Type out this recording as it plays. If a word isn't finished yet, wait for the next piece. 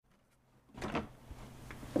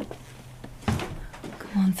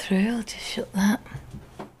come through. I'll just shut that.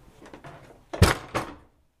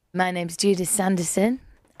 My name's Judith Sanderson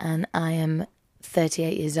and I am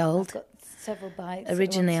 38 years old. I've got several bikes.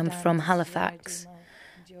 Originally I'm from Halifax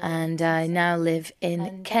and I now live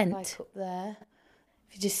in Kent. Up there.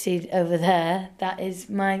 If you just see over there, that is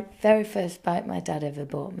my very first bike my dad ever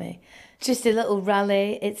bought me. Just a little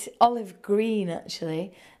rally. It's olive green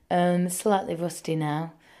actually, slightly rusty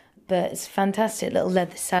now, but it's a fantastic little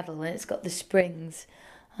leather saddle and it's got the springs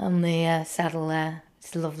on the saddle there.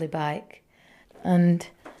 It's a lovely bike. And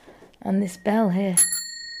this bell here.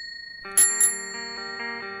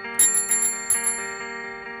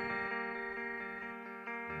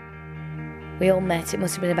 We all met, it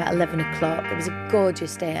must have been about 11 o'clock. It was a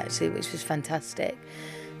gorgeous day actually, which was fantastic.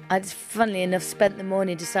 I just, funnily enough, spent the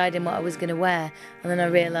morning deciding what I was going to wear, and then I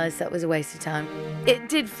realised that was a waste of time. It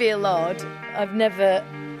did feel odd. I've never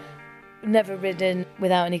ridden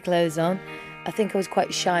without any clothes on. I think I was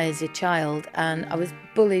quite shy as a child and I was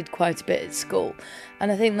bullied quite a bit at school.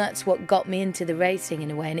 And I think that's what got me into the racing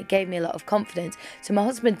in a way, and it gave me a lot of confidence. So my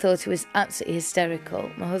husband thought it was absolutely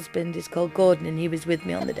hysterical. My husband is called Gordon and he was with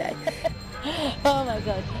me on the day. Oh my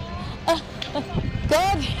God.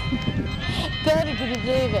 Gordon, can you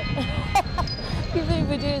believe it? Can you believe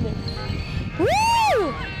we're doing this?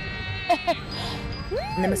 Woo!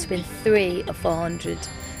 And there must have been 300 or 400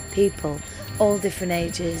 people, all different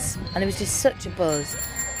ages, and it was just such a buzz.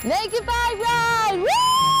 Naked bike ride!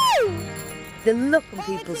 Woo! The look on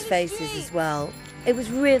people's faces as well, it was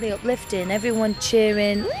really uplifting. Everyone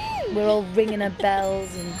cheering, we're all ringing our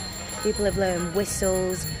bells and people are blowing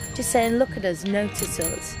whistles, just saying, look at us, notice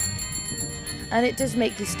us. And it does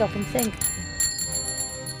make you stop and think.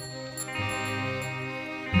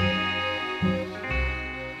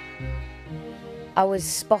 I was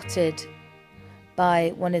spotted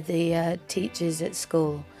by one of the teachers at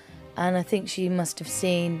school, and I think she must have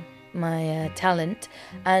seen my talent.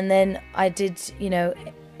 And then I did, you know,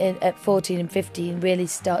 at 14 and 15, really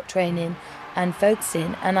start training and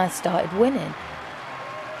focusing, and I started winning.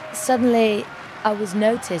 Suddenly, I was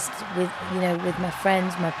noticed with my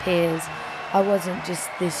friends, my peers. I wasn't just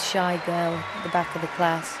this shy girl at the back of the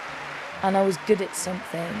class, and I was good at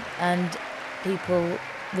something, and people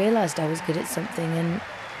realised I was good at something, and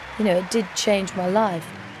you know, it did change my life.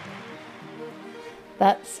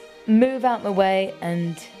 That's move out my way,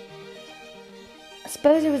 and I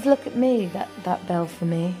suppose it was look at me, that bell for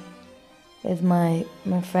me, with my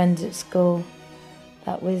friends at school.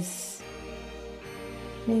 That was,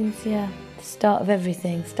 means, yeah, the start of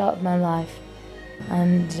everything, start of my life,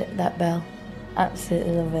 and that bell,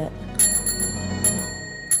 absolutely love it.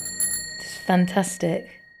 It's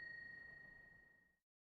fantastic.